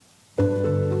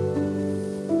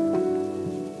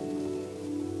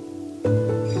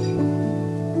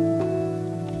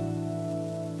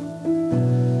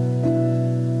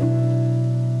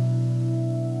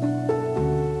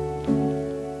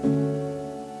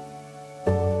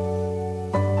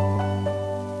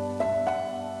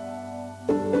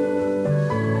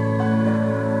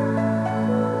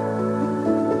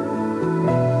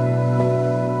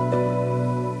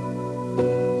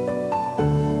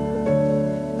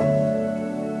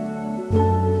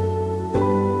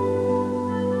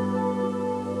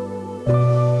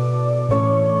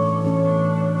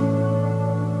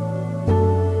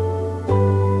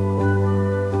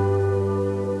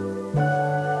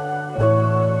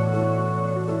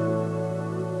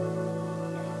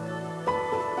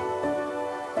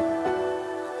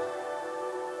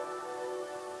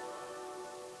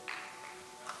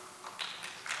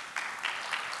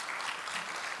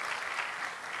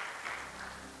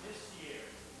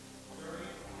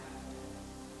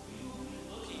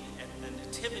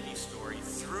nativity story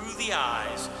through the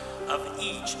eyes of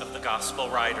each of the gospel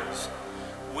writers.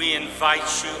 We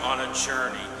invite you on a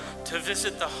journey to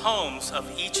visit the homes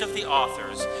of each of the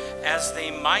authors as they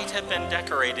might have been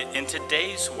decorated in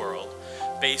today's world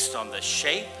based on the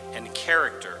shape and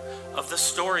character of the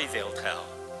story they'll tell.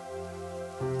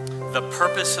 The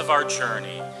purpose of our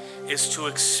journey is to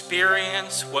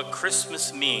experience what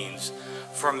Christmas means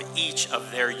from each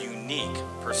of their unique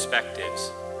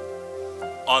perspectives.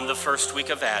 On the first week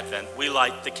of Advent, we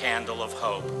light the candle of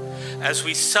hope as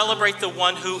we celebrate the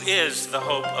one who is the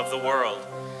hope of the world.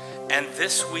 And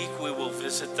this week we will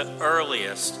visit the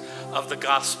earliest of the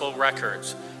gospel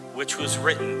records, which was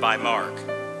written by Mark.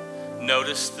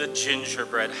 Notice the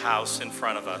gingerbread house in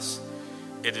front of us.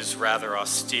 It is rather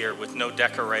austere with no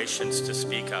decorations to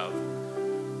speak of.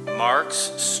 Mark's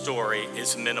story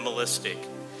is minimalistic.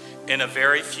 In a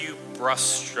very few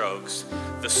brushstrokes,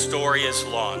 the story is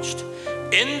launched.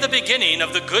 In the beginning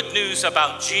of the good news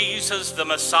about Jesus the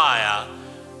Messiah,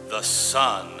 the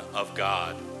Son of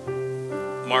God.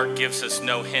 Mark gives us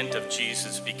no hint of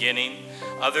Jesus' beginning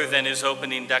other than his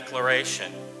opening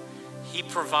declaration. He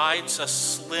provides a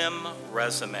slim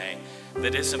resume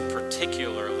that isn't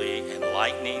particularly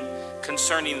enlightening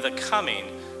concerning the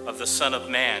coming of the Son of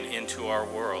Man into our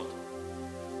world.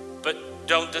 But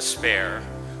don't despair.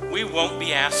 We won't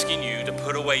be asking you to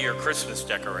put away your Christmas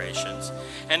decorations.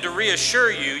 And to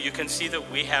reassure you, you can see that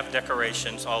we have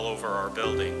decorations all over our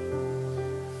building.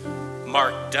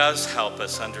 Mark does help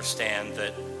us understand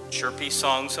that chirpy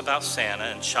songs about Santa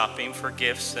and shopping for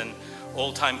gifts and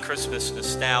old-time Christmas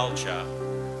nostalgia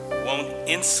won't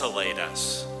insulate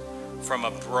us from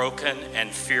a broken and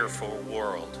fearful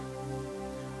world.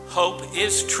 Hope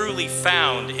is truly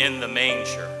found in the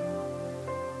manger,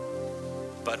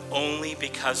 but only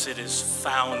because it is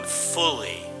found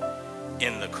fully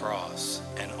in the cross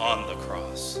and on the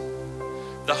cross.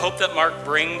 The hope that Mark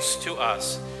brings to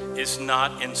us is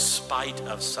not in spite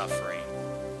of suffering.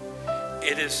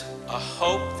 It is a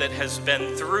hope that has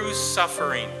been through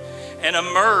suffering and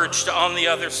emerged on the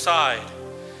other side.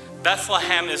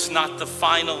 Bethlehem is not the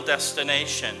final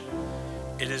destination.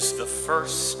 It is the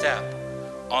first step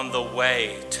on the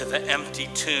way to the empty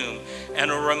tomb and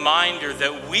a reminder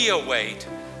that we await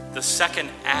the second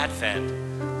advent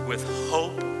with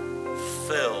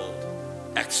hope-filled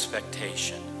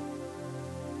expectation.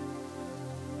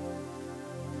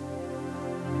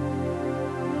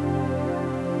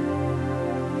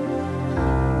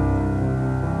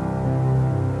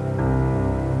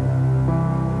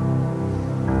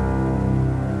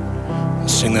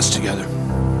 Sing this together.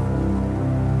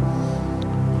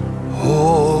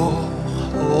 Oh,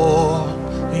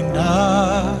 holy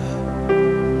night,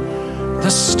 the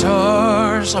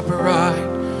stars are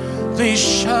brightly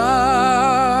shining.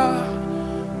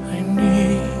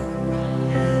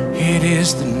 It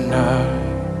is the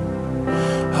night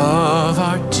of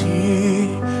our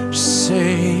dear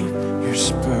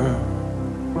Savior's birth.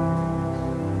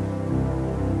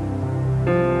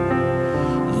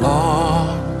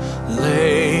 Long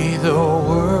lay the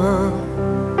world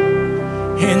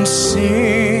in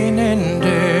sin and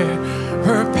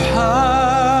error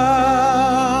pining,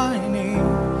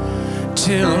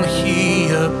 till he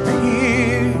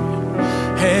appeared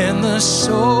and the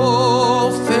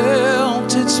soul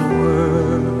felt its worth.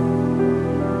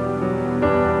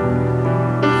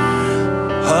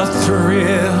 A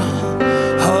thrill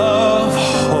of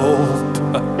hope,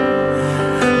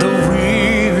 the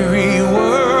weary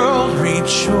world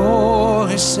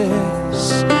rejoices,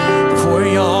 for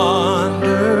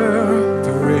yonder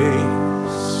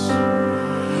breaks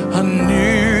a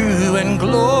new and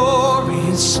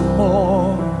glorious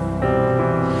morn.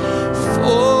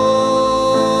 Fall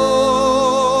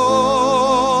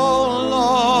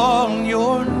on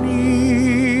your knees,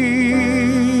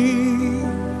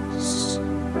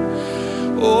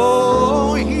 oh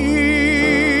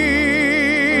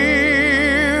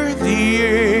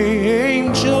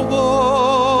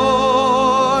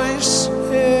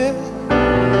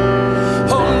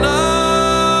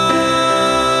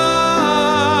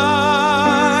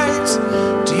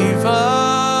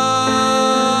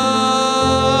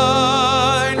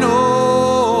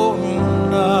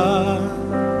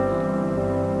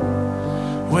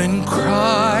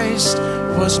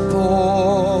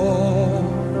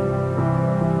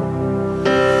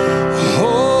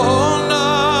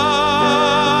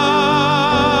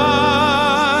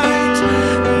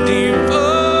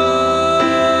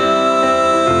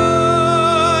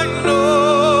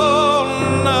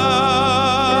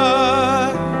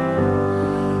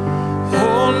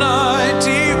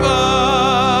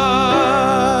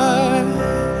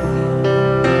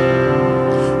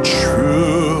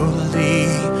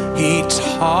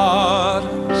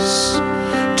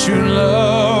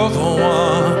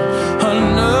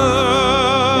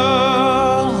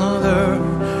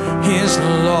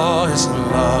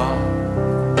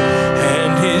love,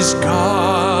 and his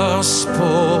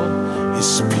gospel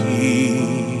is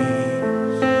peace.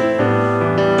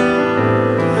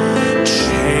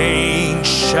 Chains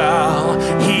shall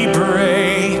he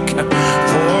break,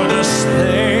 for the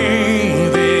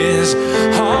slave is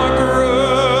our brother,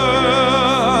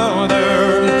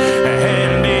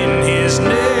 and in his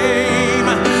name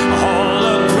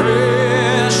all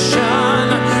oppression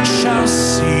shall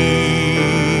cease.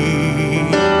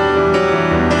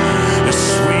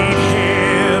 Sweet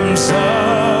hymns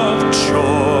of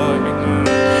joy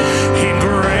in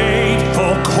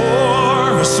grateful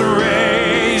chorus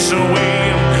raise we.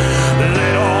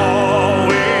 Let all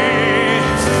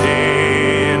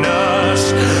within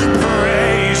us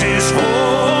praise his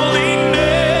holy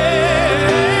name.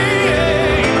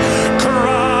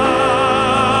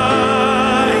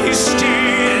 Christ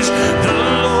is the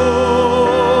Lord.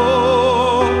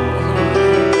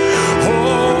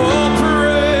 Oh,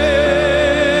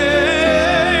 praise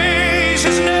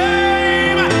his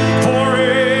name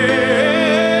forever.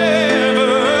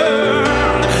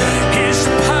 His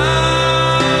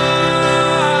power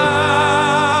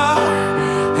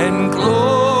and glory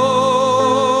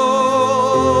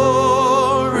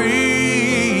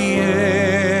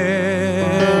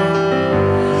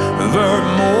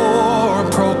evermore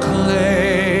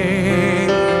proclaim.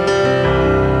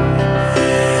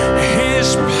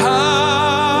 His power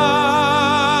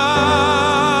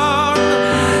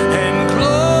and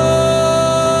glory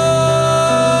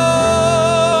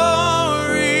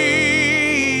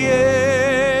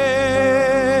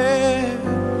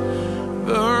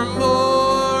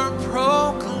evermore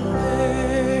proclaim.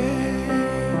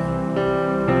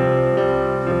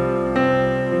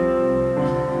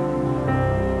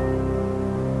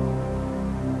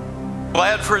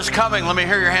 Glad for his coming. Let me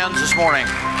hear your hands this morning.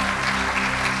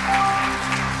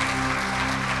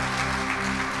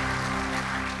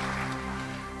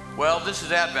 Well, this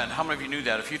is Advent. How many of you knew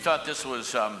that? If you thought this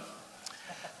was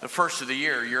the first of the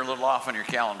year, you're a little off on your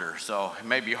calendar. So you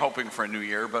may be hoping for a new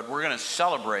year, but we're going to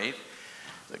celebrate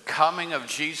the coming of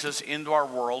Jesus into our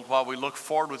world while we look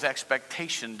forward with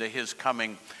expectation to his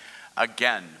coming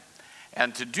again.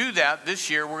 And to do that, this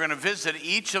year, we're going to visit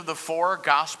each of the 4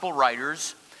 gospel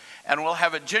writers, and we'll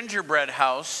have a gingerbread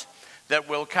house that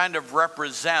will kind of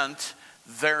represent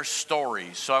their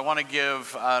stories. So I want to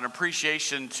give an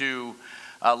appreciation to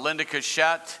Linda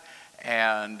Cachette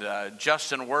and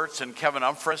Justin Wirtz and Kevin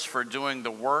Umphris for doing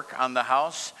the work on the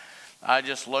house. I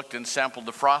just looked and sampled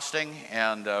the frosting,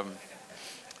 and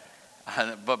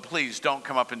but please don't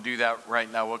come up and do that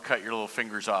right now. We'll cut your little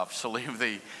fingers off. So leave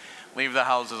the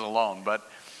houses alone. But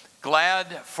glad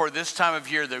for this time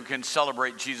of year that we can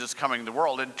celebrate Jesus coming to the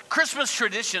world. And Christmas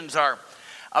traditions are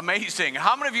amazing.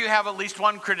 How many of you have at least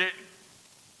one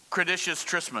Creditious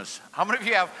Christmas? How many of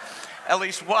you have at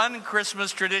least one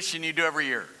Christmas tradition you do every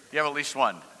year? You have at least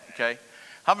one, okay?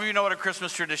 How many of you know what a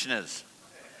Christmas tradition is?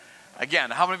 Again,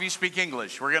 how many of you speak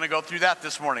English? We're going to go through that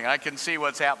this morning. I can see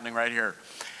what's happening right here.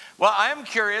 Well, I am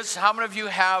curious, how many of you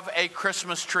have a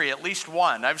Christmas tree? At least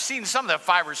one. I've seen some that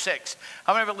 5 or 6.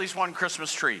 How many have at least one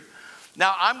Christmas tree?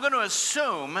 Now, I'm going to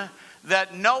assume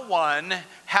that no one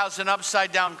has an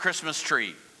upside-down Christmas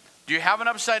tree. Do you have an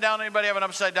upside-down? Anybody have an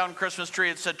upside-down Christmas tree?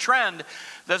 It's a trend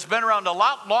that's been around a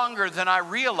lot longer than I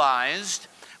realized,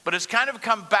 but it's kind of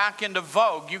come back into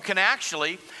vogue. You can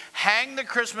actually hang the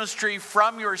Christmas tree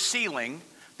from your ceiling,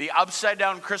 the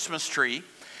upside-down Christmas tree,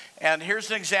 and here's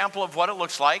an example of what it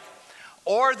looks like.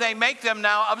 Or they make them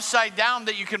now upside down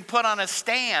that you can put on a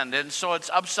stand, and so it's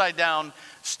upside down,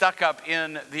 stuck up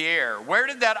in the air. Where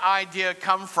did that idea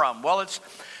come from? Well, it's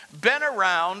been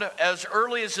around as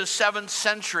early as the 7th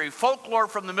century. Folklore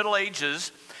from the Middle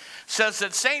Ages says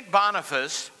that St.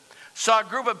 Boniface saw a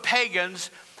group of pagans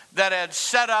that had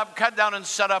cut down and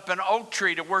set up an oak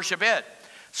tree to worship it.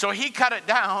 So he cut it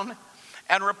down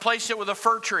and replaced it with a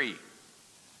fir tree.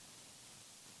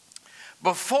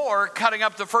 Before cutting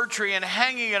up the fir tree and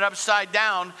hanging it upside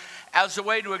down as a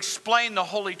way to explain the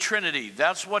Holy Trinity.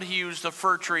 That's what he used the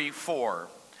fir tree for.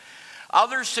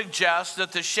 Others suggest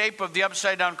that the shape of the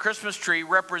upside-down Christmas tree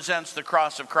represents the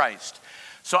cross of Christ.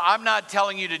 So I'm not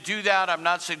telling you to do that. I'm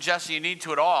not suggesting you need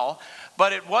to at all.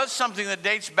 But it was something that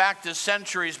dates back to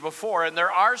centuries before, and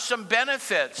there are some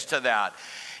benefits to that.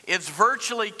 It's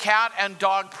virtually cat and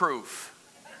dog proof.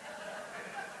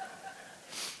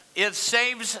 It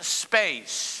saves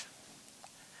space.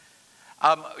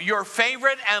 Your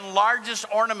favorite and largest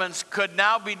ornaments could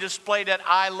now be displayed at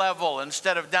eye level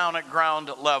instead of down at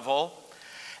ground level.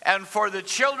 And for the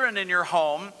children in your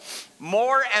home,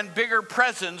 more and bigger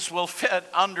presents will fit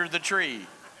under the tree.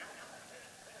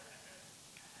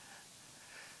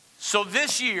 So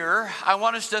this year, I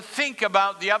want us to think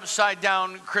about the upside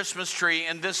down Christmas tree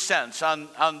in this sense, on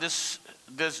this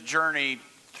journey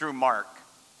through Mark.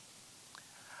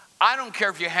 I don't care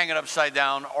if you hang it upside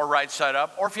down or right side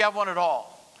up, or if you have one at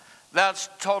all. That's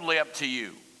totally up to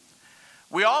you.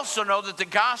 We also know that the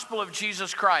gospel of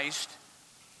Jesus Christ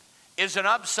is an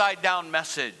upside down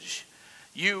message.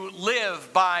 You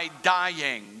live by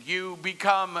dying. You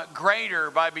become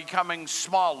greater by becoming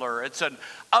smaller. It's an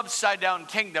upside down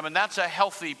kingdom, and that's a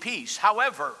healthy piece.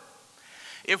 However,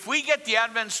 if we get the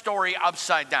Advent story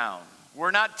upside down,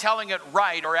 we're not telling it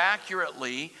right or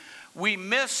accurately, we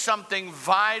miss something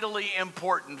vitally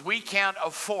important. We can't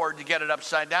afford to get it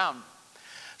upside down.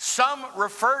 Some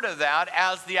refer to that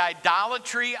as the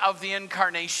idolatry of the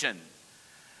incarnation.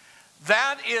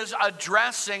 That is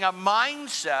addressing a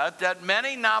mindset that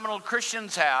many nominal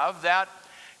Christians have, that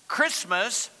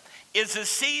Christmas is a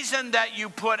season that you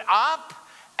put up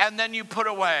and then you put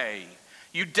away.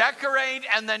 You decorate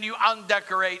and then you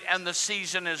undecorate and the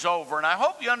season is over. And I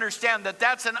hope you understand that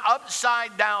that's an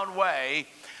upside down way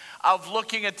of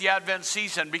looking at the Advent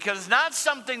season, because it's not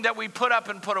something that we put up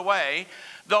and put away.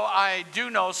 Though I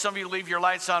do know some of you leave your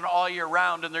lights on all year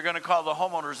round and they're going to call the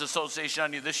homeowners association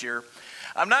on you this year.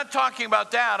 I'm not talking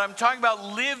about that. I'm talking about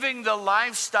living the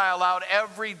lifestyle out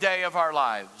every day of our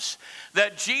lives.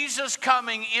 That Jesus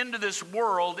coming into this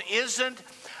world isn't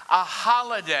a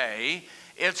holiday,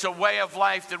 it's a way of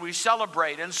life that we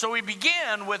celebrate. And so we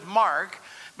begin with Mark,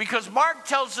 because Mark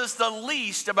tells us the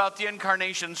least about the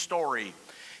incarnation story.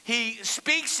 He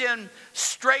speaks in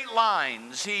straight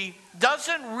lines. He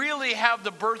doesn't really have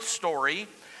the birth story,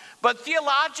 but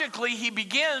theologically he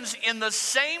begins in the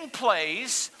same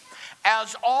place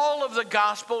as all of the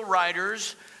gospel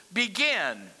writers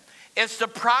begin. It's the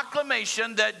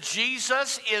proclamation that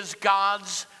Jesus is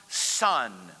God's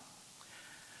Son.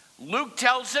 Luke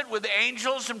tells it with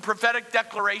angels and prophetic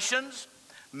declarations.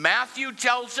 Matthew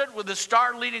tells it with the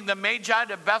star leading the Magi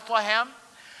to Bethlehem.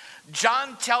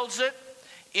 John tells it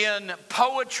in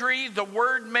poetry, the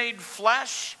Word made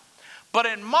flesh. But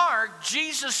in Mark,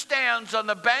 Jesus stands on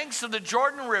the banks of the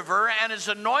Jordan River and is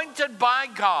anointed by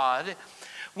God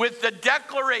with the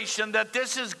declaration that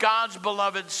this is God's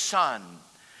beloved Son.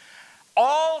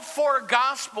 All four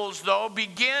Gospels, though,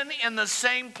 begin in the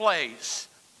same place,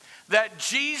 that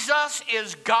Jesus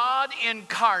is God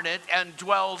incarnate and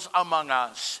dwells among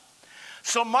us.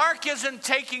 So Mark isn't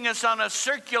taking us on a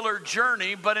circular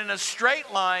journey, but in a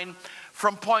straight line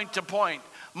from point to point.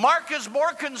 Mark is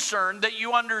more concerned that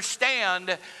you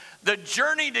understand the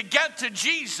journey to get to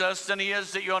Jesus than he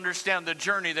is that you understand the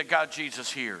journey that got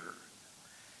Jesus here.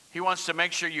 He wants to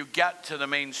make sure you get to the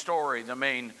main story, the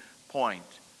main point.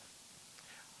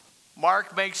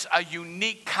 Mark makes a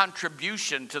unique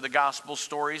contribution to the gospel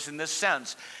stories in this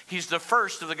sense. He's the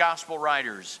first of the gospel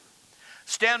writers.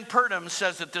 Stan Purdom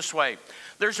says it this way: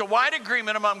 there's a wide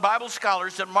agreement among Bible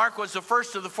scholars that Mark was the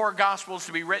first of the four gospels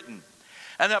to be written,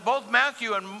 and that both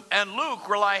Matthew and Luke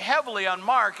rely heavily on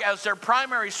Mark as their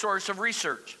primary source of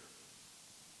research.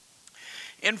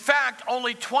 In fact,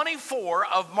 only 24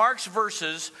 of Mark's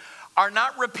verses are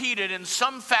not repeated in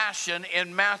some fashion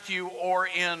in Matthew or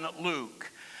in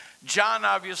Luke. John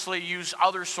obviously used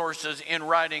other sources in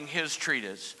writing his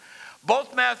treatise.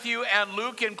 Both Matthew and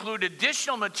Luke include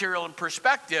additional material and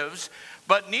perspectives,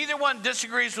 but neither one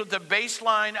disagrees with the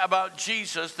baseline about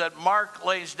Jesus that Mark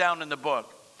lays down in the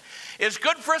book. It's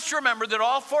good for us to remember that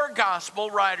all four gospel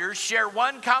writers share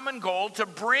one common goal: to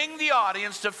bring the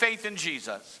audience to faith in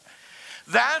Jesus.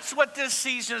 That's what this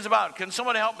season is about. Can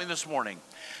someone help me this morning?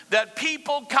 That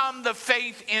people come to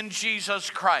faith in Jesus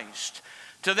Christ.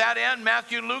 To that end,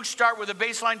 Matthew and Luke start with a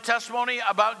baseline testimony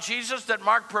about Jesus that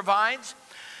Mark provides,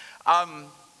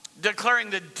 declaring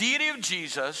the deity of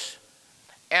Jesus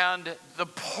and the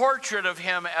portrait of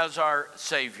him as our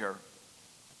Savior.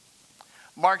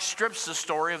 Mark strips the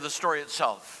story of the story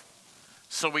itself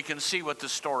so we can see what the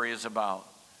story is about.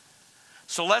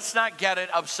 So let's not get it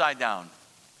upside down.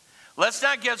 Let's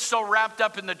not get so wrapped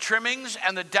up in the trimmings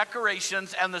and the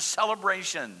decorations and the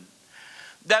celebration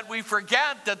that we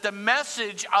forget that the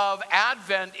message of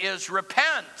Advent is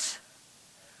repent,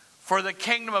 for the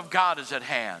kingdom of God is at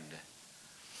hand.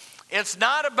 It's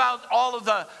not about all of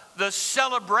the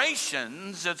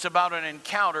celebrations. It's about an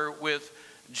encounter with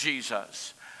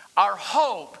Jesus. Our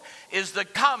hope is the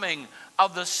coming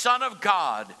of the Son of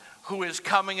God who is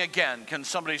coming again. Can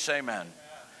somebody say amen?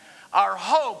 Our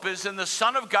hope is in the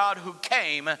Son of God who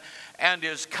came and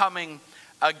is coming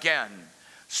again.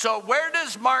 So where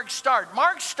does Mark start?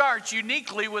 Mark starts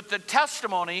uniquely with the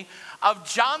testimony of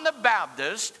John the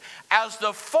Baptist as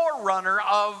the forerunner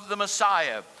of the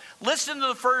Messiah. Listen to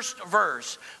the first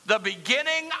verse. The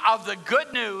beginning of the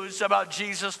good news about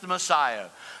Jesus the Messiah.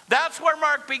 That's where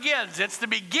Mark begins. It's the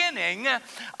beginning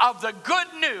of the good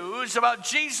news about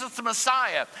Jesus the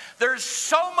Messiah. There's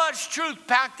so much truth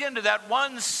packed into that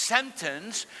one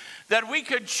sentence that we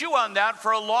could chew on that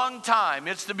for a long time.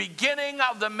 It's the beginning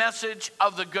of the message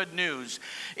of the good news.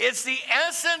 It's the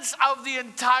essence of the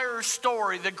entire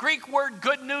story. The Greek word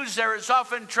good news there is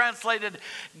often translated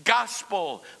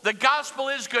gospel. The gospel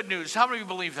is good news. How many of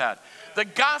you believe that? The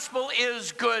gospel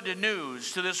is good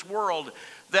news to this world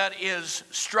that is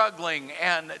struggling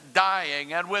and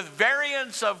dying, and with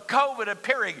variants of COVID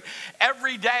appearing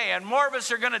every day, and more of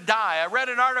us are going to die. I read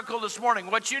an article this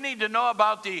morning, what you need to know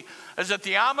about is it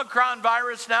the Omicron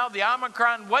virus now? The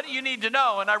Omicron, what do you need to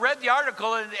know? And I read the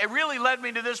article, and it really led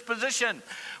me to this position.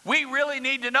 We really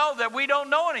need to know that we don't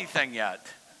know anything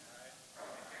yet.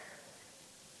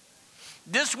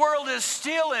 This world is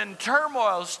still in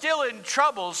turmoil, still in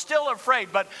trouble, still afraid.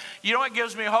 But you know what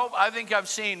gives me hope? I think I've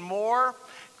seen more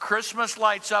Christmas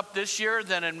lights up this year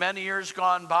than in many years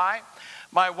gone by.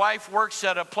 My wife works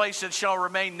at a place that shall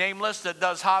remain nameless that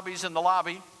does hobbies in the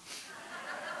lobby.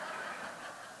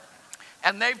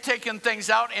 And they've taken things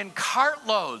out in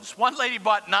cartloads. One lady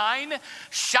bought 9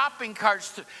 shopping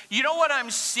carts. You know what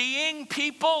I'm seeing?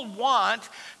 People want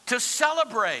to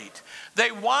celebrate.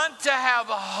 They want to have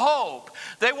hope.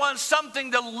 They want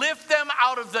something to lift them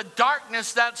out of the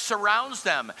darkness that surrounds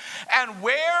them. And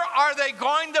where are they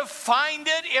going to find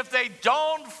it if they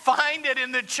don't find it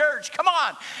in the church? Come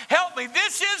on, help me.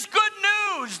 This is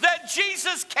good news that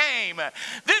Jesus came.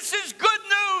 This is good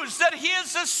news that he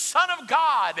is the Son of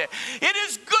God. It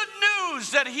is good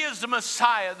news that he is the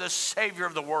Messiah, the Savior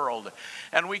of the world.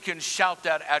 And we can shout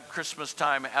that at Christmas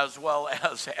time as well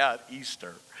as at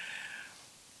Easter.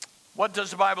 What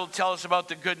does the Bible tell us about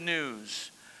the good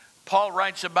news? Paul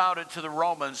writes about it to the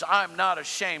Romans. I'm not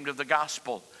ashamed of the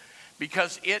gospel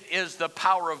because it is the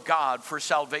power of God for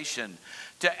salvation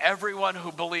to everyone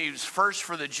who believes, first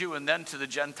for the Jew and then to the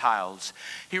Gentiles.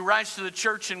 He writes to the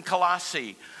church in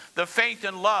Colossae, the faith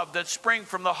and love that spring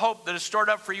from the hope that is stored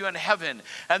up for you in heaven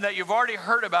and that you've already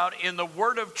heard about in the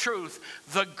word of truth,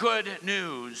 the good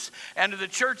news. And to the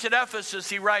church at Ephesus,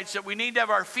 he writes that we need to have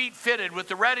our feet fitted with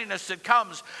the readiness that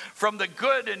comes from the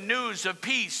good news of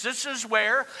peace. This is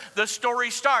where the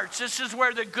story starts. This is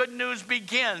where the good news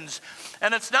begins.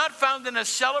 And it's not found in a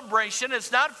celebration.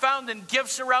 It's not found in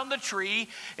gifts around the tree.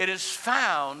 It is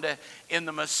found in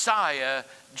the Messiah,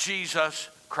 Jesus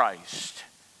Christ.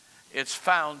 It's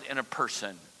found in a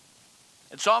person.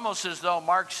 It's almost as though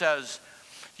Mark says,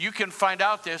 you can find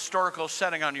out the historical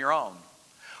setting on your own.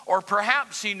 Or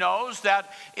perhaps he knows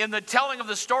that in the telling of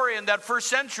the story in that first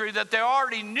century that they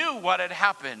already knew what had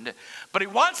happened. But he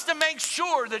wants to make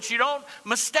sure that you don't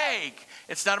mistake.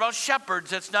 It's not about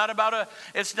shepherds. It's not about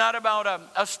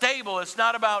a stable. It's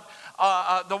not about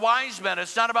the wise men.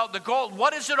 It's not about the gold.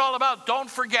 What is it all about? Don't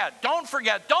forget. Don't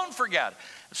forget. Don't forget.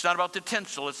 It's not about the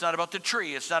tinsel. It's not about the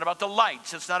tree. It's not about the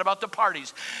lights. It's not about the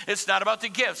parties. It's not about the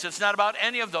gifts. It's not about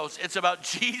any of those. It's about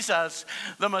Jesus,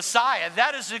 the Messiah.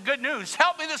 That is the good news.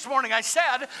 Help me this morning. I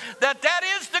said that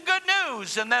is the good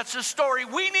news, and that's the story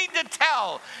we need to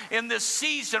tell in this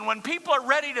season when people are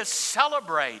ready to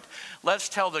celebrate. Let's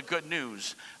tell the good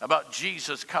news about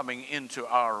Jesus coming into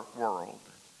our world.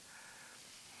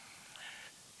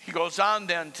 He goes on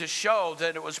then to show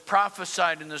that it was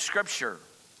prophesied in the scripture.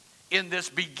 In this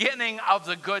beginning of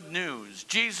the good news,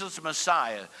 Jesus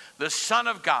Messiah, the Son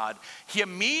of God, he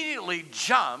immediately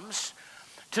jumps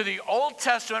to the Old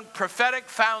Testament prophetic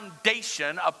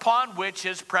foundation upon which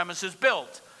his premise is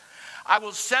built. I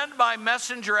will send my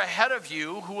messenger ahead of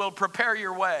you who will prepare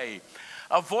your way.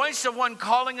 A voice of one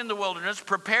calling in the wilderness,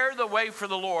 prepare the way for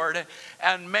the Lord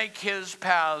and make his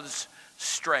paths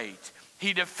straight.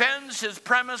 He defends his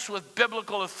premise with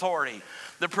biblical authority.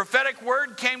 The prophetic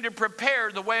word came to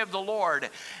prepare the way of the Lord.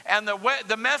 And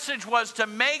the message was to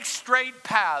make straight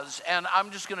paths. And I'm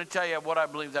just going to tell you what I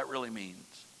believe that really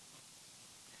means.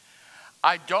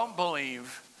 I don't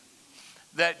believe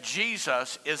that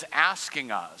Jesus is asking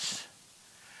us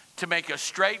to make a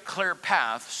straight, clear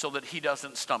path so that he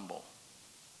doesn't stumble.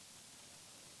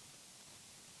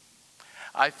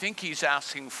 I think he's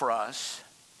asking for us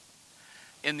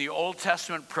in the Old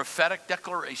Testament prophetic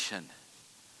declaration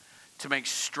to make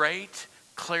straight,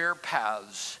 clear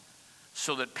paths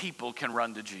so that people can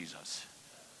run to Jesus.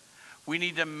 We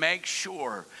need to make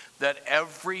sure that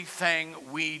everything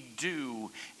we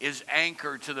do is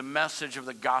anchored to the message of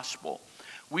the gospel.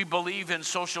 We believe in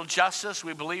social justice.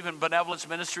 We believe in benevolence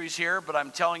ministries here, but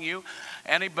I'm telling you,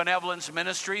 any benevolence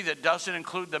ministry that doesn't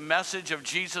include the message of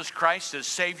Jesus Christ as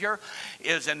Savior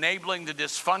is enabling the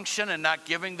dysfunction and not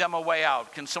giving them a way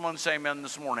out. Can someone say amen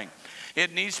this morning?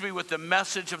 It needs to be with the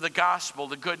message of the gospel,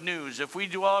 the good news. If we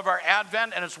do all of our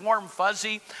Advent and it's warm,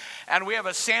 fuzzy, and we have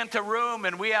a Santa room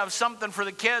and we have something for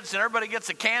the kids and everybody gets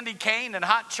a candy cane and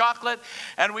hot chocolate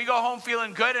and we go home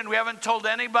feeling good and we haven't told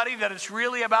anybody that it's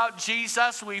really about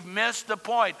Jesus, we've missed the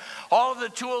point. All of the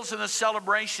tools in the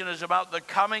celebration is about the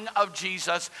coming of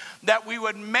Jesus, that we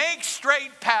would make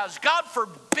straight paths. God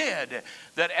forbid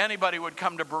that anybody would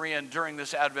come to Berean during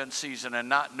this Advent season and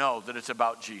not know that it's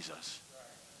about Jesus.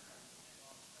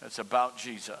 It's about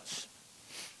Jesus.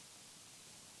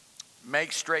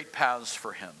 Make straight paths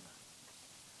for him.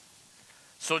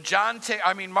 So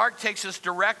Mark takes us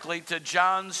directly to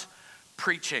John's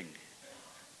preaching.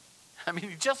 I mean,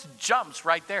 he just jumps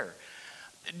right there.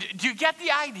 Do you get the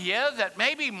idea that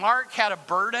maybe Mark had a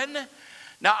burden?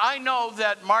 Now, I know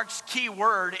that Mark's key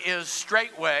word is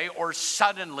straightway or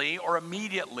suddenly or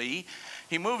immediately.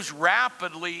 He moves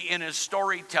rapidly in his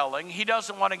storytelling. He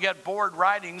doesn't want to get bored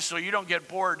writing, so you don't get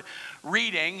bored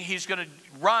reading. He's going to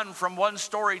run from one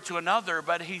story to another,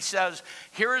 but he says,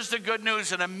 here is the good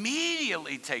news, and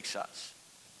immediately takes us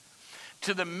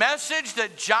to the message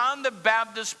that John the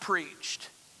Baptist preached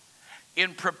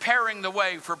in preparing the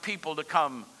way for people to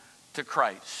come to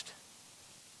Christ.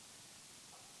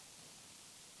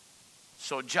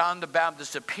 So John the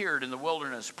Baptist appeared in the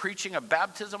wilderness, preaching a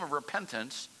baptism of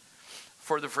repentance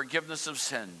for the forgiveness of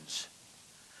sins.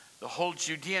 The whole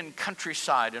Judean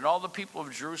countryside and all the people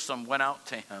of Jerusalem went out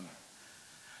to him.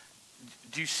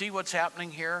 Do you see what's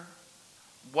happening here?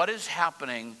 What is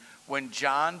happening when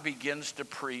John begins to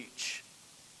preach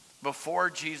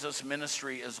before Jesus'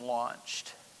 ministry is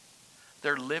launched?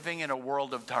 They're living in a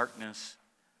world of darkness.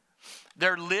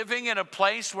 They're living in a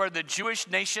place where the Jewish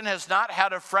nation has not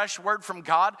had a fresh word from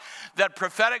God. That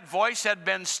prophetic voice had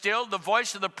been stilled. The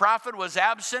voice of the prophet was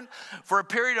absent for a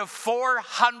period of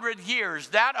 400 years.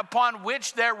 That upon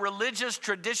which their religious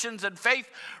traditions and faith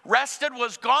rested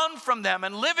was gone from them.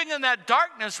 And living in that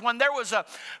darkness, when there was a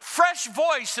fresh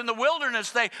voice in the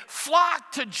wilderness, they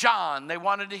flocked to John. They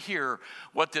wanted to hear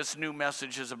what this new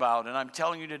message is about. And I'm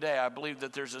telling you today, I believe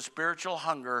that there's a spiritual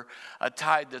hunger, a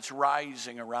tide that's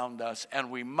rising around us.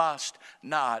 And we must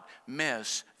not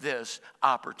miss this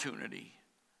opportunity.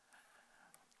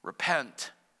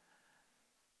 Repent.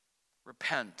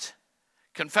 Repent.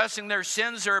 Confessing their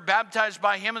sins, they were baptized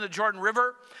by him in the Jordan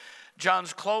River.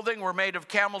 John's clothing were made of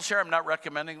camel's hair. I'm not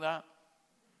recommending that.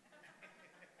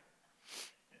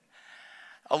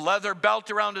 A leather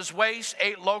belt around his waist,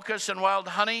 8 locusts and wild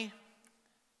honey.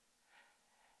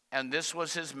 And this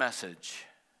was his message.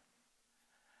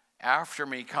 After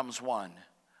me comes one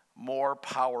more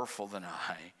powerful than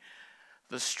I,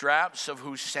 the straps of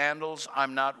whose sandals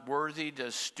I'm not worthy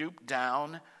to stoop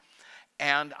down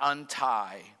and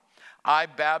untie. I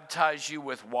baptize you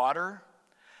with water,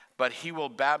 but he will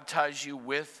baptize you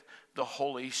with the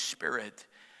Holy Spirit.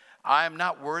 I am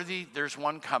not worthy. There's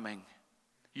one coming.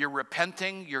 You're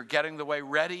repenting. You're getting the way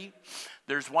ready.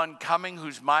 There's one coming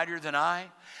who's mightier than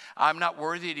I. I'm not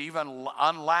worthy to even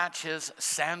unlatch his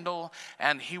sandal,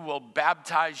 and he will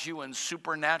baptize you in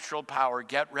supernatural power.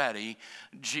 Get ready.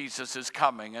 Jesus is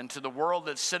coming. And to the world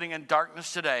that's sitting in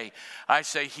darkness today, I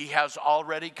say he has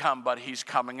already come, but he's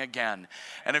coming again.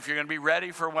 And if you're going to be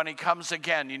ready for when he comes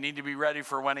again, you need to be ready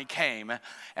for when he came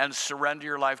and surrender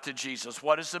your life to Jesus.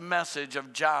 What is the message of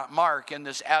Mark in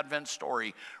this Advent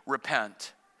story?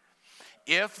 Repent.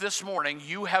 If this morning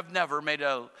you have never made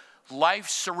a life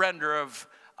surrender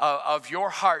of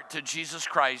your heart to Jesus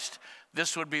Christ,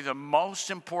 this would be the most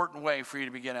important way for you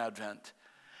to begin Advent.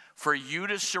 For you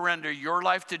to surrender your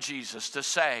life to Jesus, to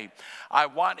say, I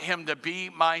want him to be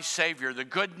my Savior. The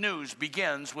good news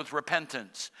begins with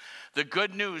repentance. The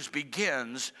good news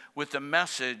begins with the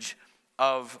message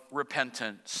of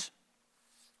repentance.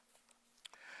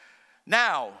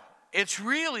 Now, it's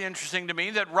really interesting to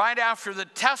me that right after the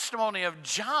testimony of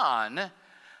John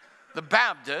the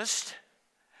Baptist,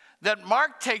 that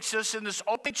Mark takes us in this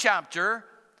opening chapter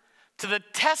to the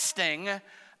testing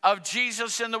of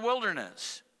Jesus in the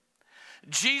wilderness.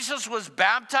 Jesus was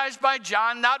baptized by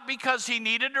John not because he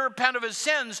needed to repent of his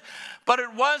sins, but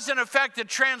it was in effect a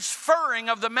transferring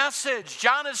of the message.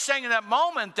 John is saying in that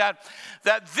moment that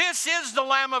this is the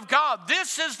Lamb of God.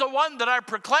 This is the one that I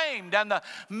proclaimed. And the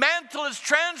mantle is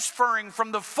transferring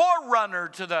from the forerunner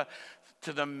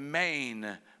to the main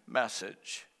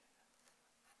message.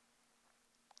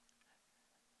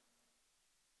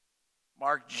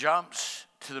 Mark jumps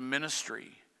to the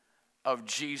ministry of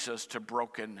Jesus to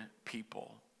broken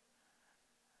people.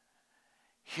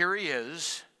 Here he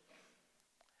is,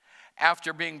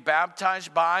 after being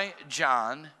baptized by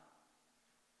John,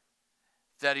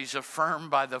 that he's affirmed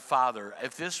by the Father.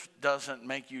 If this doesn't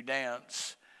make you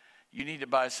dance, you need to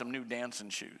buy some new dancing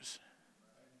shoes.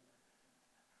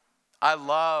 I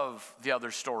love the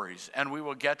other stories, and we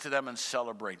will get to them and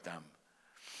celebrate them.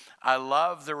 I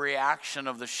love the reaction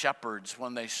of the shepherds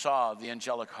when they saw the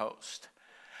angelic host.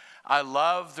 I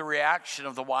love the reaction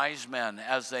of the wise men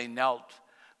as they knelt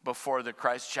before the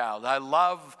Christ child. I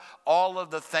love all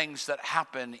of the things that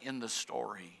happen in the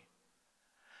story.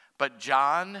 But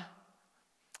John's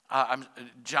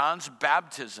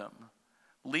baptism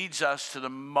leads us to the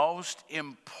most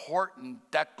important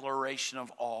declaration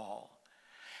of all.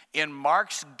 In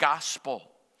Mark's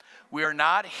gospel, we are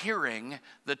not hearing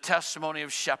the testimony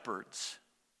of shepherds.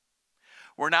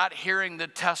 We're not hearing the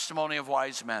testimony of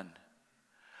wise men.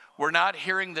 We're not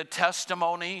hearing the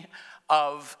testimony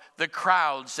of the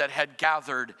crowds that had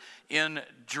gathered in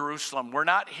Jerusalem. We're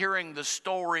not hearing the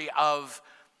story of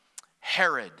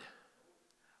Herod.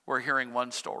 We're hearing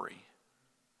one story.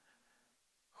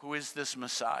 Who is this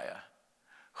Messiah?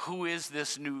 Who is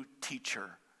this new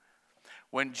teacher?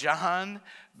 When John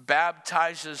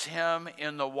baptizes him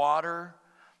in the water,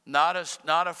 not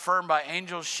affirmed by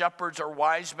angels, shepherds, or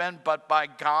wise men, but by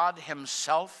God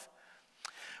himself.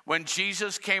 When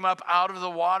Jesus came up out of the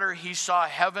water, he saw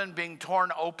heaven being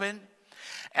torn open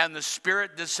and the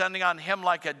Spirit descending on him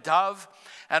like a dove,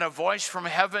 and a voice from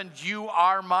heaven, "You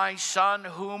are my Son,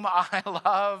 whom I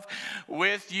love.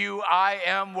 With you I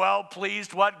am well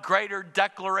pleased." What greater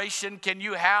declaration can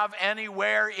you have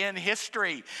anywhere in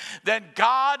history than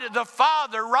God the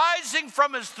Father rising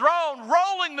from his throne,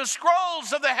 rolling the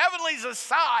scrolls of the heavenlies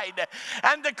aside,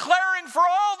 and declaring for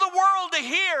all the world to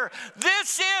hear,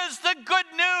 "This is the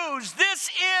good news. This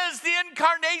is the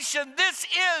incarnation. This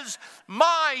is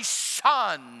my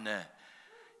Son,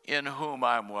 in whom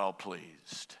I'm well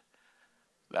pleased."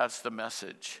 That's the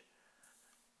message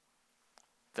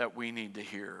that we need to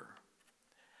hear.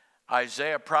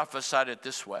 Isaiah prophesied it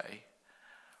this way: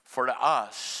 "For to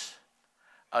us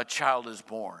a child is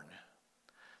born,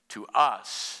 to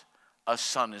us a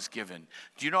son is given."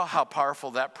 Do you know how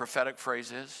powerful that prophetic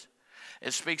phrase is?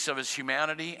 It speaks of his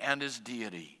humanity and his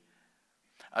deity.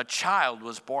 A child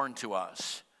was born to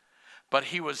us, but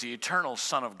he was the eternal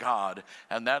Son of God,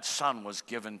 and that Son was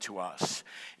given to us.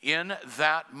 In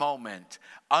that moment,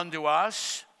 unto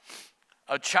us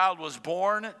a child was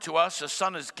born, to us a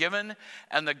son is given,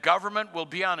 and the government will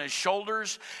be on his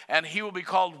shoulders, and he will be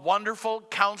called Wonderful,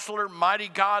 Counselor, Mighty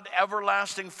God,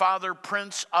 Everlasting Father,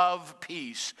 Prince of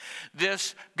Peace.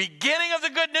 This beginning of the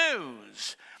good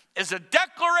news is a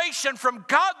declaration from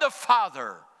God the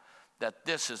Father that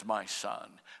this is my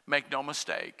Son. Make no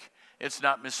mistake, it's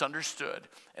not misunderstood.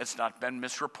 It's not been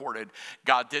misreported.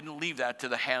 God didn't leave that to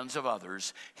the hands of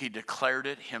others. He declared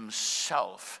it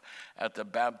himself at the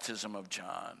baptism of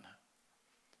John.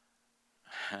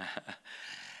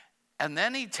 And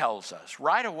then he tells us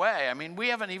right away, we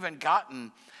haven't even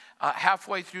gotten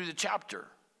halfway through the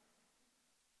chapter,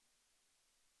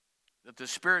 that the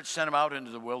Spirit sent him out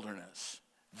into the wilderness.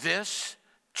 This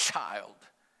child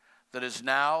that is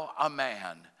now a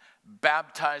man,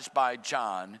 baptized by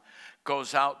John,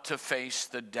 goes out to face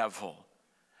the devil,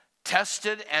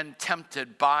 tested and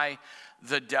tempted by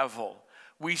the devil.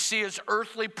 We see his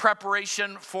earthly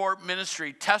preparation for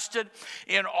ministry, tested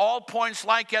in all points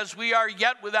like as we are,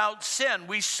 yet without sin.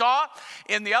 We saw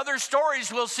in the other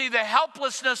stories, we'll see the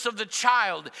helplessness of the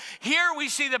child. Here we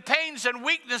see the pains and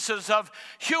weaknesses of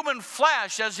human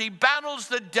flesh as he battles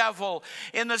the devil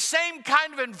in the same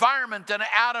kind of environment that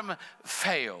Adam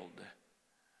failed.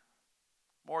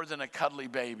 More than a cuddly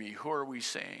baby, who are we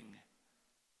seeing?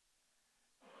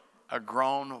 A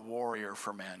grown warrior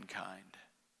for mankind.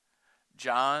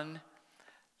 John's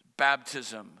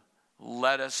baptism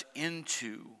led us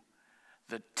into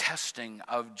the testing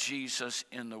of Jesus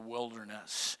in the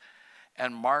wilderness.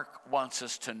 And Mark wants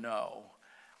us to know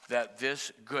that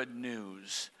this good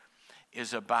news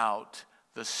is about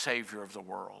the Savior of the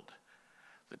world.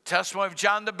 The testimony of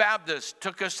John the Baptist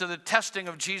took us to the testing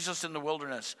of Jesus in the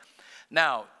wilderness.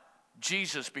 Now,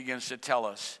 Jesus begins to tell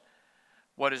us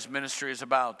what his ministry is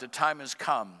about. The time has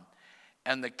come,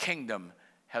 and the kingdom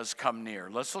has come near.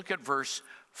 Let's look at verse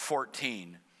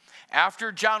 14.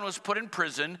 After John was put in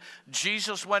prison,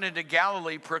 Jesus went into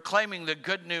Galilee proclaiming the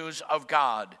good news of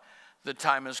God. The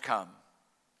time has come.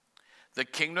 The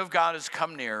kingdom of God has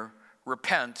come near.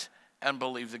 Repent and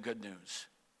believe the good news.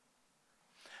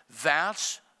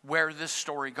 That's where this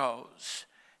story goes.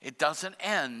 It doesn't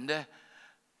end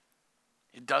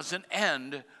It doesn't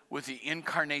end with the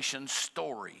incarnation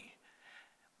story.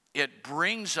 It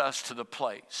brings us to the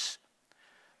place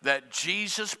that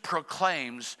Jesus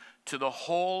proclaims to the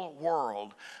whole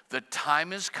world, the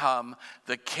time has come,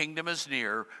 the kingdom is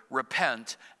near,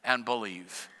 repent and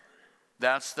believe.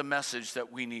 That's the message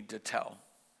that we need to tell.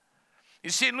 You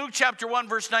see, in Luke chapter 1,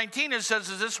 verse 19, it says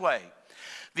it this way.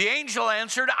 The angel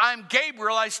answered, I'm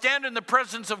Gabriel. I stand in the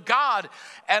presence of God,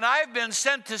 and I've been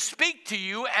sent to speak to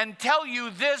you and tell you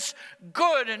this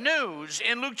good news.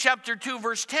 In Luke chapter 2,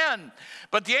 verse 10.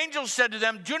 But the angel said to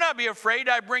them, do not be afraid.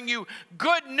 I bring you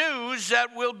good news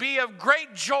that will be of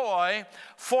great joy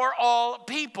for all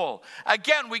people.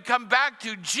 Again, we come back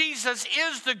to Jesus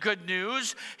is the good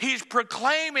news. He's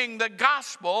proclaiming the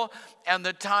gospel, and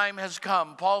the time has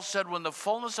come. Paul said when the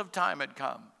fullness of time had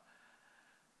come,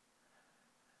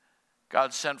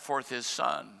 God sent forth his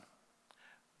son,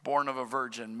 born of a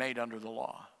virgin, made under the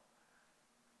law.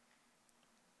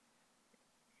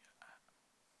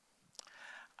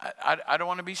 I don't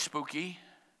want to be spooky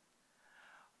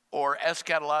or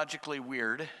eschatologically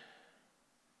weird,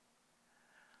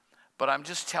 but I'm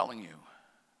just telling you,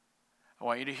 I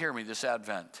want you to hear me this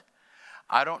Advent.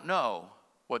 I don't know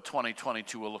what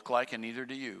 2022 will look like, and neither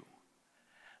do you.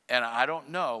 And I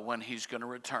don't know when he's going to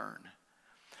return.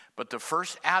 But the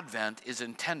first advent is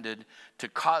intended to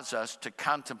cause us to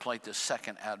contemplate the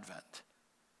second advent.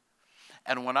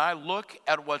 And when I look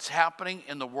at what's happening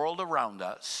in the world around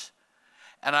us,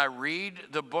 and I read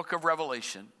the book of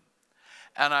Revelation,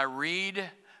 and I read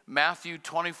Matthew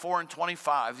 24 and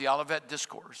 25, the Olivet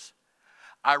Discourse,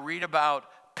 I read about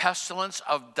pestilence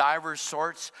of divers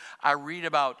sorts, I read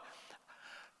about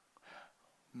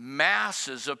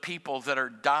masses of people that are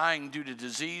dying due to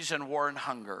disease and war and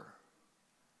hunger.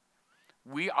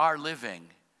 We are living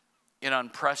in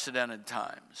unprecedented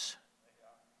times.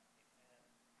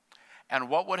 And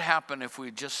what would happen if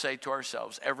we just say to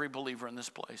ourselves, every believer in this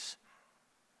place,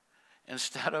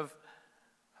 instead of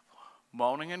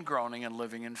moaning and groaning and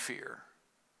living in fear,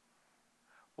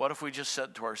 what if we just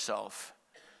said to ourselves,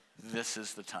 this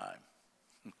is the time.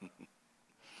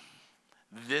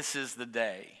 This is the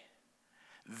day.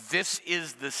 This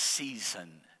is the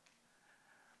season.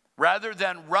 Rather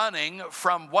than running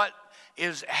from what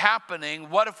is happening,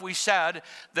 what if we said,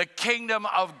 the kingdom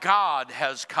of God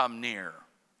has come near?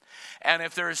 And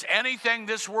if there's anything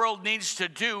this world needs to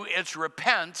do, it's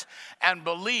repent and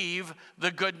believe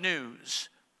the good news.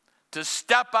 To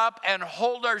step up and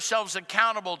hold ourselves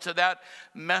accountable to that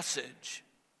message.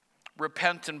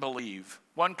 Repent and believe.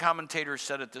 One commentator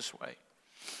said it this way.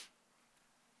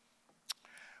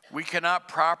 We cannot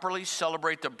properly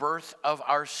celebrate the birth of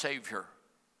our Savior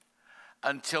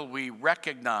until we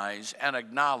recognize and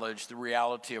acknowledge the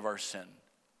reality of our sin.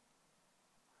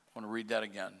 I want to read that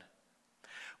again.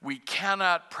 We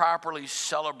cannot properly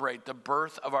celebrate the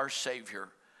birth of our Savior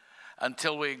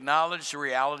until we acknowledge the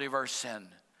reality of our sin.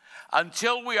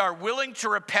 Until we are willing to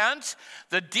repent,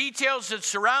 the details that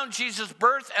surround Jesus'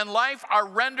 birth and life are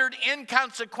rendered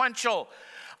inconsequential.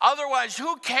 Otherwise,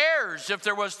 who cares if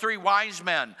there was 3 wise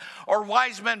men or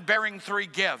wise men bearing 3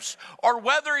 gifts or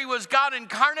whether he was God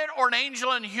incarnate or an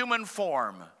angel in human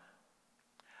form?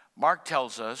 Mark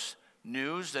tells us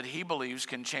news that he believes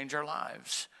can change our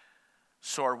lives.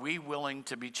 So are we willing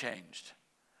to be changed?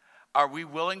 Are we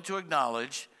willing to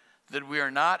acknowledge that we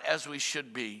are not as we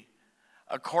should be?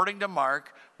 According to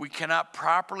Mark, we cannot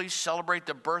properly celebrate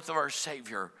the birth of our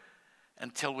Savior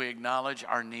until we acknowledge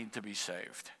our need to be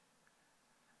saved.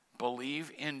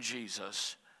 Believe in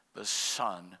Jesus, the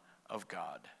Son of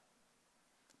God.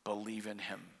 Believe in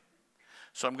him.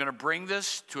 So I'm going to bring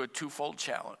this to a twofold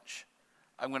challenge.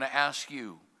 I'm going to ask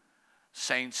you,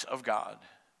 saints of God,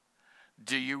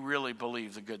 do you really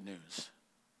believe the good news?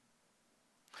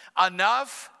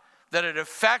 Enough that it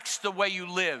affects the way you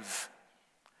live.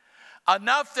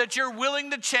 Enough that you're willing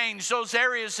to change those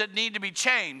areas that need to be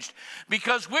changed,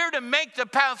 because we're to make the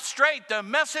path straight. The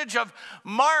message of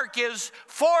Mark is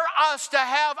for us to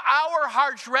have our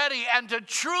hearts ready and to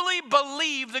truly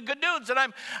believe the good news. And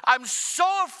I'm so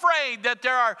afraid that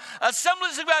there are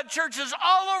Assemblies of God churches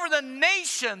all over the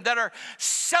nation that are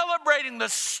celebrating the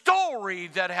story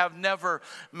that have never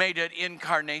made it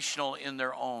incarnational in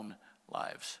their own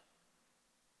lives.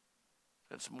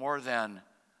 It's more than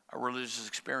a religious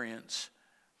experience,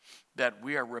 that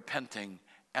we are repenting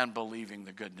and believing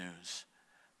the good news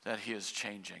that he is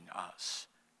changing us.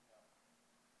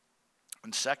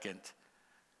 And second,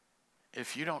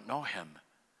 if you don't know him,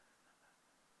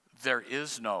 there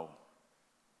is no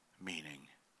meaning.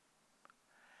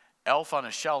 Elf on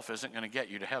a shelf isn't going to get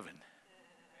you to heaven,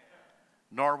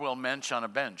 nor will mensch on a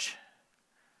bench.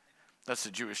 That's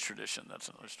the Jewish tradition. That's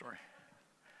another story.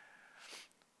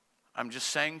 I'm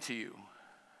just saying to you,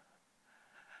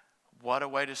 what a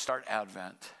way to start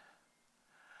Advent,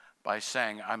 by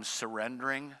saying, I'm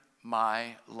surrendering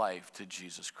my life to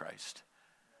Jesus Christ.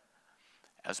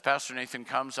 As Pastor Nathan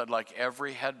comes, I'd like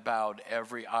every head bowed,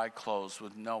 every eye closed,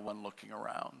 with no one looking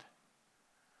around.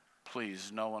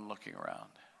 Please, no one looking around.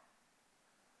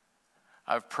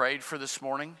 I've prayed for this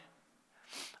morning.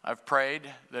 I've prayed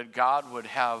that God would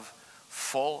have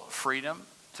full freedom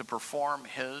to perform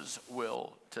his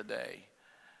will today.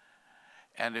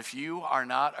 And if you are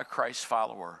not a Christ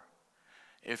follower,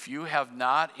 if you have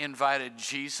not invited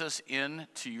Jesus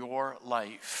into your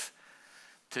life,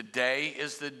 today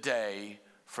is the day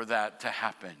for that to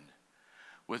happen.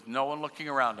 With no one looking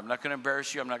around. I'm not going to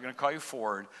embarrass you. I'm not going to call you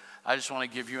forward. I just want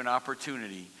to give you an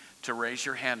opportunity to raise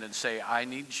your hand and say, I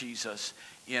need Jesus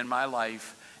in my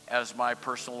life as my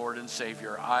personal Lord and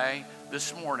Savior. I,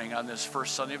 this morning on this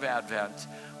first Sunday of Advent,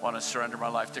 want to surrender my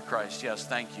life to Christ. Yes,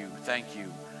 thank you. Thank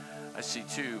you. I see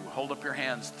two. Hold up your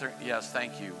hands. Yes,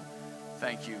 thank you.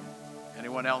 Thank you.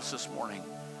 Anyone else this morning?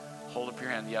 Hold up your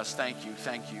hand. Yes, thank you.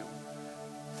 Thank you.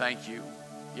 Thank you.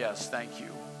 Yes, thank you.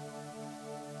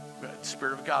 The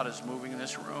Spirit of God is moving in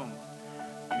this room.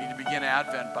 You need to begin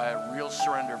Advent by a real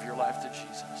surrender of your life to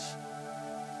Jesus.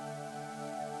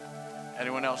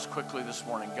 Anyone else quickly this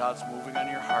morning? God's moving on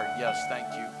your heart. Yes,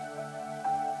 thank you.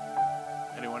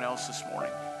 Anyone else this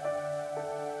morning?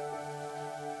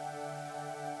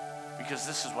 Because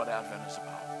this is what Advent is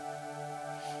about.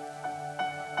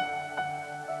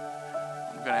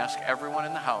 I'm going to ask everyone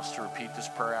in the house to repeat this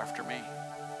prayer after me.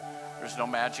 There's no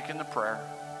magic in the prayer.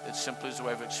 It simply is a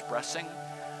way of expressing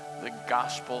the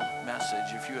gospel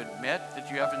message. If you admit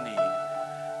that you have a need,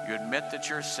 you admit that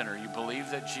you're a sinner, you believe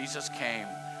that Jesus came,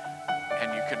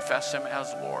 and you confess him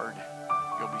as Lord,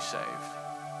 you'll be saved.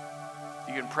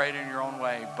 You can pray it in your own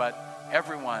way, but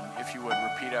everyone, if you would,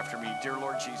 repeat after me. Dear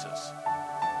Lord Jesus,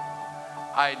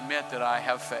 I admit that I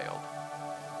have failed.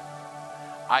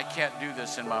 I can't do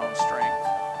this in my own strength.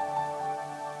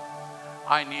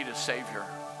 I need a Savior.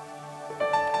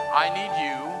 I need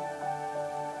you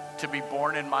to be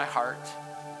born in my heart.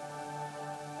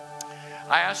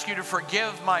 I ask you to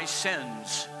forgive my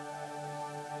sins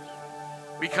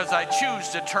because I choose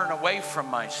to turn away from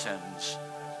my sins.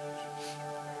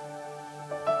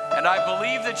 And I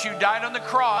believe that you died on the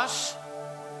cross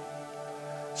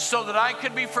so that I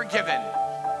could be forgiven.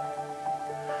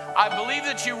 I believe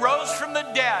that you rose from the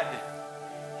dead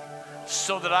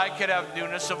so that I could have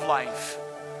newness of life.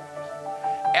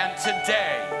 And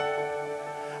today,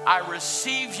 I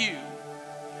receive you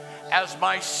as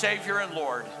my Savior and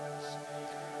Lord,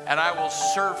 and I will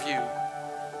serve you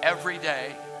every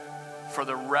day for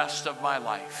the rest of my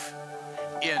life.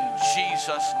 In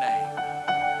Jesus' name,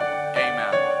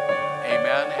 amen.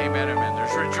 Amen, amen, amen.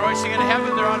 There's rejoicing in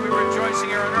heaven. There ought to be rejoicing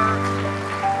here on earth.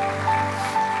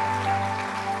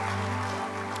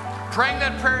 Praying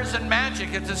that prayer isn't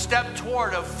magic. It's a step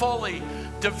toward a fully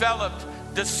developed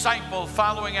disciple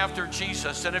following after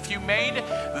Jesus. And if you made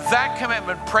that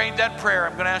commitment, prayed that prayer,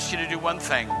 I'm going to ask you to do one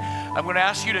thing. I'm going to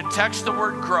ask you to text the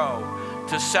word GROW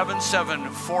to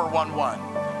 77411.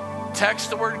 Text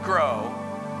the word GROW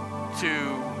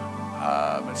to,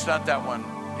 it's not that one,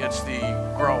 it's the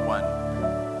GROW one.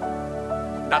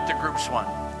 Not the groups one.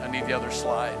 I need the other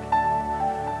slide.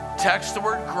 Text the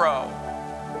word GROW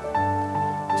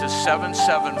to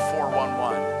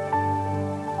 77411.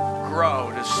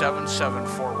 GROW to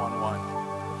 77411.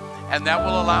 And that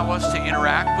will allow us to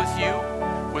interact with you,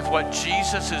 with what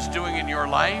Jesus is doing in your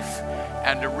life,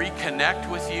 and to reconnect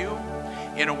with you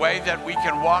in a way that we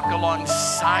can walk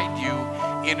alongside you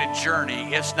in a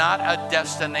journey. It's not a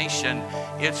destination,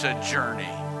 it's a journey.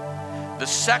 The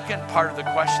second part of the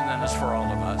question then is for all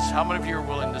of us. How many of you are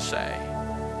willing to say,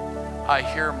 I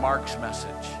hear Mark's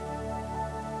message,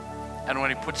 and when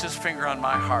he puts his finger on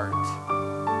my heart,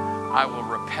 I will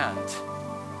repent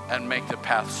and make the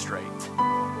path straight?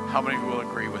 How many of you will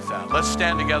agree with that? Let's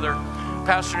stand together.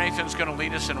 Pastor Nathan's going to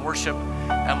lead us in worship,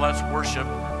 and let's worship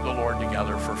the Lord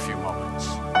together for a few moments.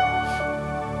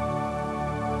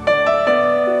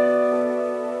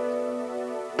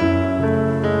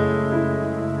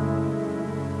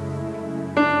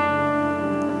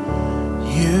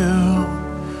 You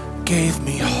gave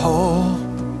me hope.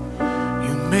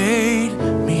 You made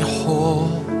me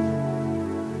whole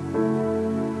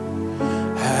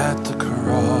at the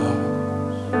cross.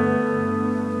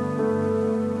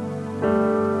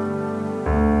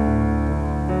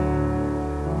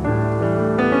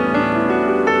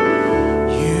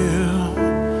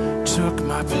 You took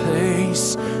my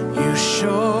place. You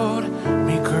showed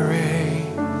me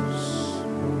grace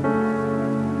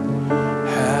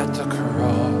at the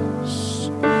cross.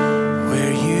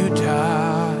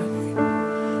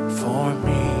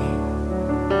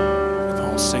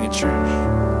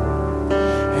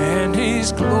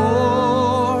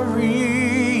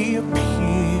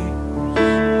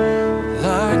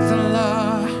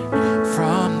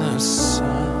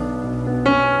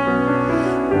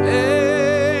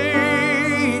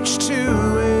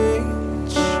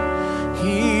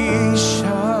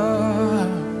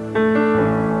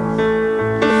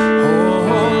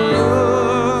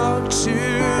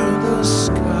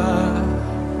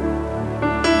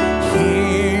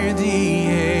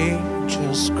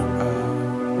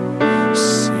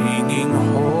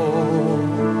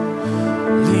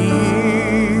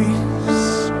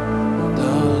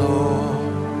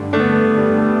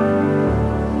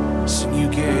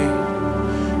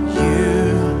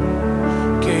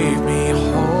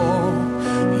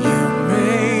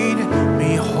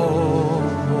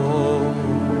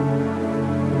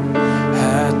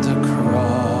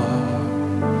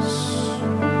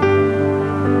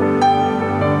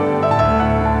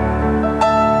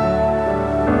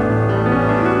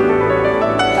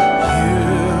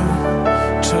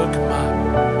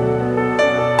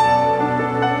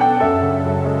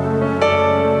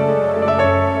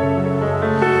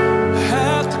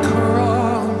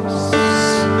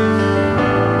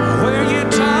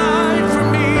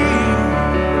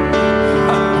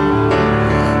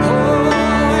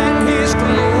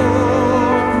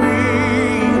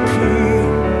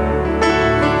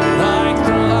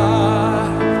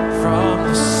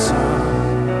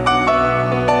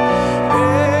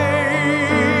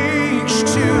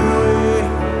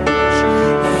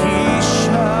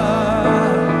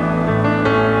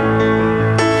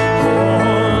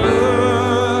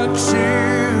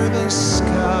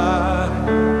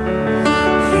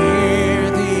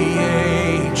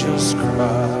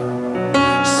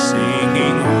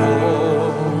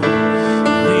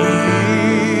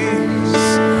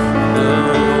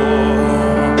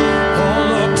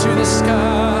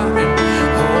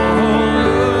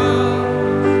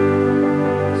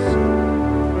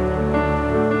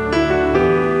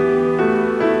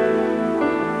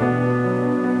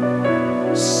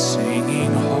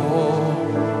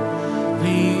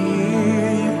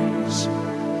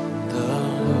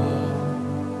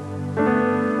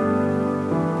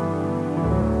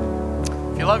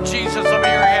 Let me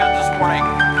hear your hands this morning.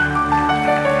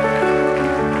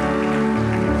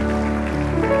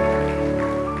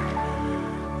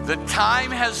 The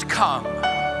time has come.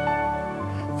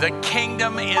 The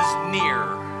kingdom is near.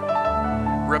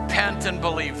 Repent and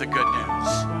believe the good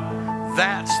news.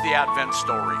 That's the Advent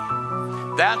story.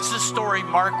 That's the story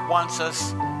Mark wants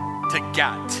us to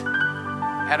get.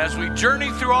 And as we journey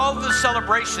through all of the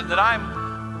celebration that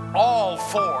I'm all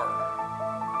for,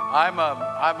 I'm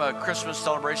a Christmas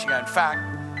celebration guy. In fact,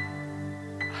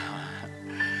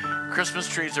 Christmas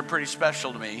trees are pretty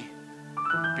special to me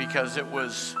because I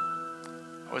was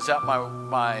at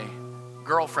my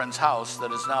girlfriend's house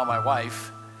that is now my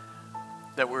wife,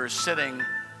 that we were sitting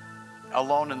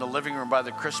alone in the living room by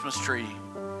the Christmas tree,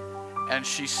 and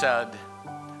she said,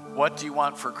 "What do you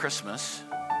want for Christmas?"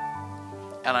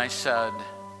 And I said,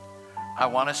 "I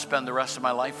want to spend the rest of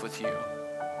my life with you."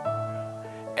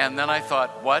 And then I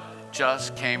thought, what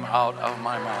just came out of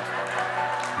my mouth?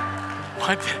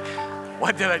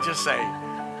 What did I just say?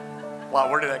 Wow,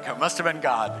 where did that come? Must have been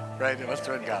God, right? It must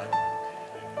have been God.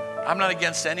 I'm not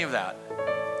against any of that.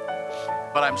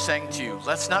 But I'm saying to you,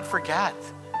 let's not forget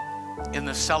in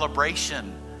the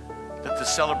celebration that the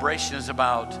celebration is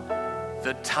about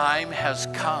the time has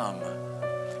come.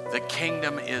 The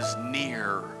kingdom is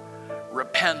near.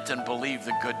 Repent and believe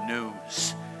the good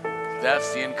news.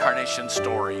 That's the incarnation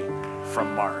story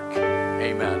from Mark.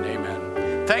 Amen,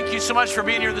 amen. Thank you so much for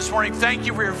being here this morning. Thank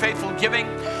you for your faithful giving.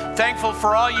 Thankful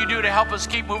for all you do to help us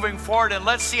keep moving forward. And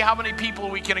let's see how many people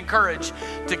we can encourage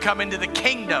to come into the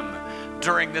kingdom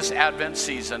during this Advent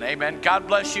season. Amen. God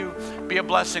bless you. Be a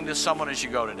blessing to someone as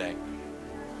you go today.